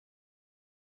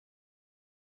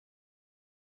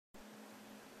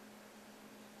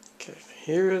Okay,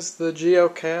 here is the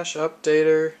Geocache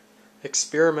Updater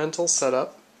experimental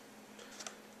setup.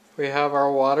 We have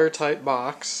our watertight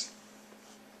box,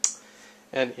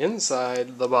 and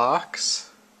inside the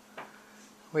box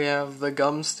we have the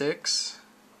gum sticks,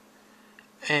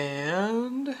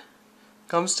 and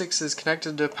gum sticks is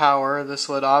connected to power. This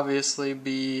would obviously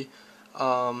be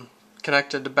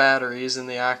connected to batteries in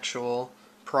the actual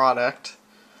product.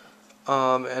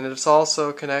 And it's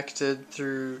also connected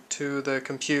through to the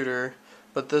computer,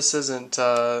 but this isn't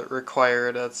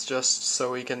required. It's just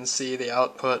so we can see the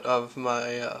output of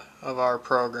our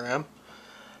program.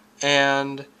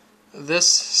 And this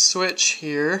switch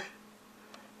here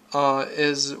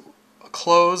is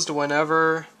closed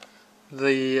whenever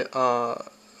the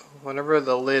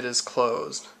lid is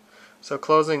closed. So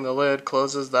closing the lid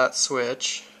closes that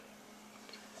switch,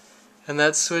 and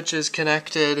that switch is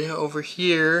connected over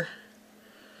here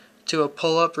to a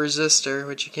pull-up resistor,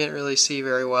 which you can't really see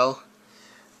very well,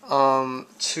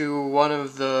 to one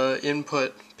of the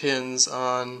input pins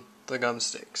on the gum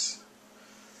sticks.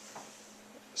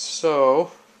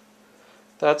 So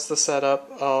that's the setup,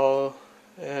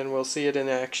 and we'll see it in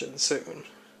action soon.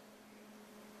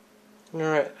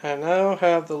 Alright, I now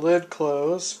have the lid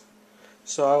closed,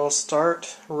 so I will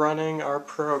start running our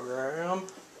program.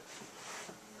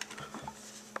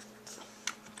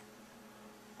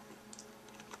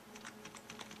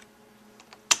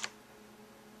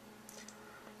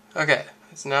 Okay,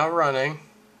 it's now running,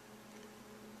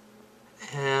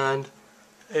 and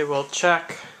it will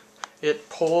check. It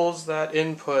pulls that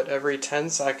input every 10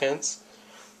 seconds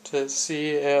to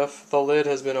see if the lid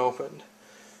has been opened.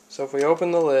 So if we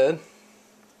open the lid,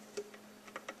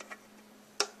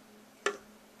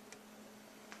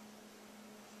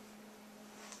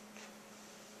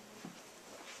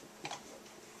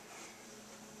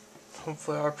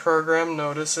 hopefully our program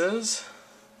notices.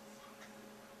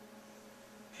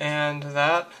 And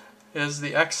that is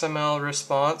the XML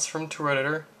response from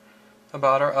Twitter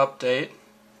about our update.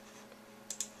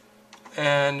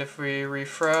 And if we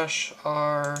refresh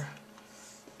our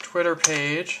Twitter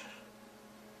page,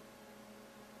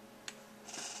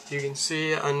 you can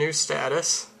see a new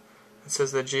status. It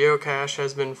says the geocache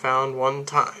has been found one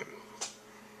time.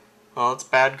 Well, it's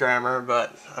bad grammar,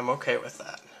 but I'm okay with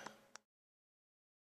that.